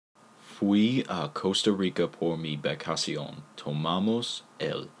Fui a Costa Rica por mi vacación. Tomamos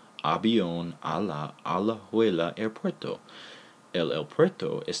el avión a la Alajuela Airpuerto. El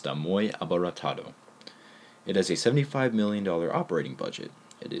aeropuerto está muy abaratado. It has a $75 million operating budget.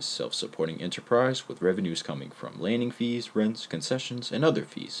 It is self-supporting enterprise with revenues coming from landing fees, rents, concessions, and other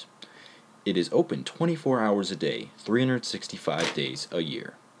fees. It is open 24 hours a day, 365 days a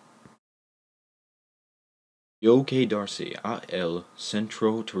year. Yo quedarse a el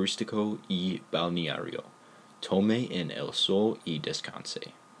centro turístico y balneario. Tome en el sol y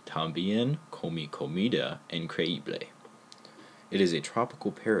descanse. También comí comida increíble. It is a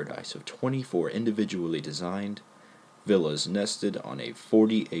tropical paradise of 24 individually designed villas nested on a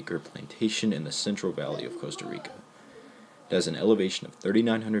 40-acre plantation in the Central Valley of Costa Rica. It has an elevation of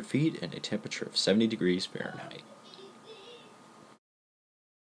 3,900 feet and a temperature of 70 degrees Fahrenheit.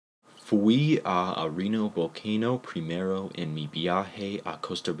 Fui a Areno Volcano primero en mi viaje a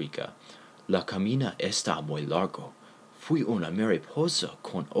Costa Rica. La camina está muy largo. Fui una mariposa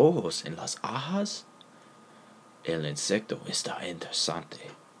con ojos en las ajas. El insecto está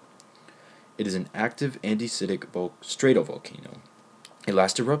interesante. It is an active andesitic stratovolcano. It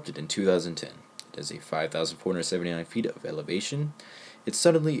last erupted in 2010. It has a 5,479 feet of elevation. It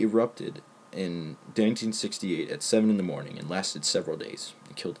suddenly erupted in 1968 at 7 in the morning and lasted several days.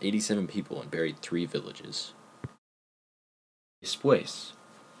 It killed 87 people and buried 3 villages. Después,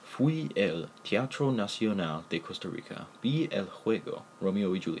 fui al Teatro Nacional de Costa Rica. Vi el juego,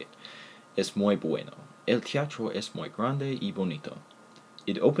 Romeo y Juliet. Es muy bueno. El teatro es muy grande y bonito.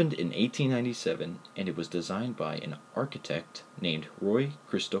 It opened in 1897, and it was designed by an architect named Roy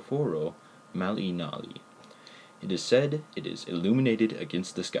Cristoforo Malinali. It is said it is illuminated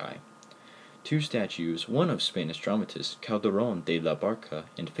against the sky. 2 statues, one of Spanish dramatist Calderón de la Barca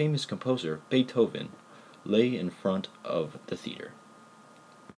and famous composer Beethoven, lay in front of the theater.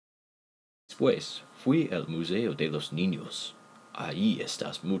 Después, fui al Museo de los Niños. Ahí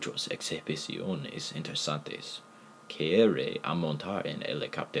estas muchas exhibiciones interesantes. Quiere a montar en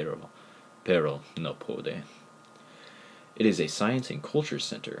helicóptero, pero no puede. It is a science and culture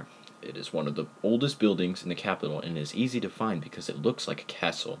center. It is one of the oldest buildings in the capital and is easy to find because it looks like a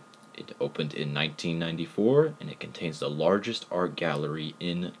castle. It opened in 1994 and it contains the largest art gallery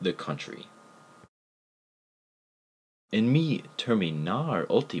in the country. En mi terminar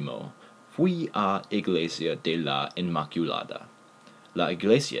último, fui a Iglesia de la Inmaculada. La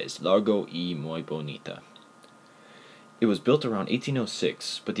iglesia es largo y muy bonita. It was built around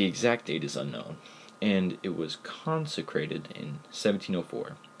 1806, but the exact date is unknown, and it was consecrated in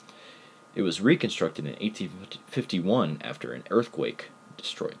 1704. It was reconstructed in 1851 after an earthquake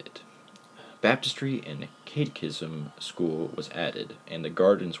destroyed it. Baptistry and catechism school was added, and the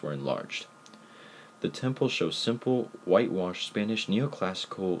gardens were enlarged. The temple shows simple, whitewashed Spanish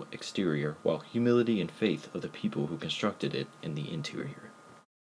neoclassical exterior, while humility and faith of the people who constructed it in the interior.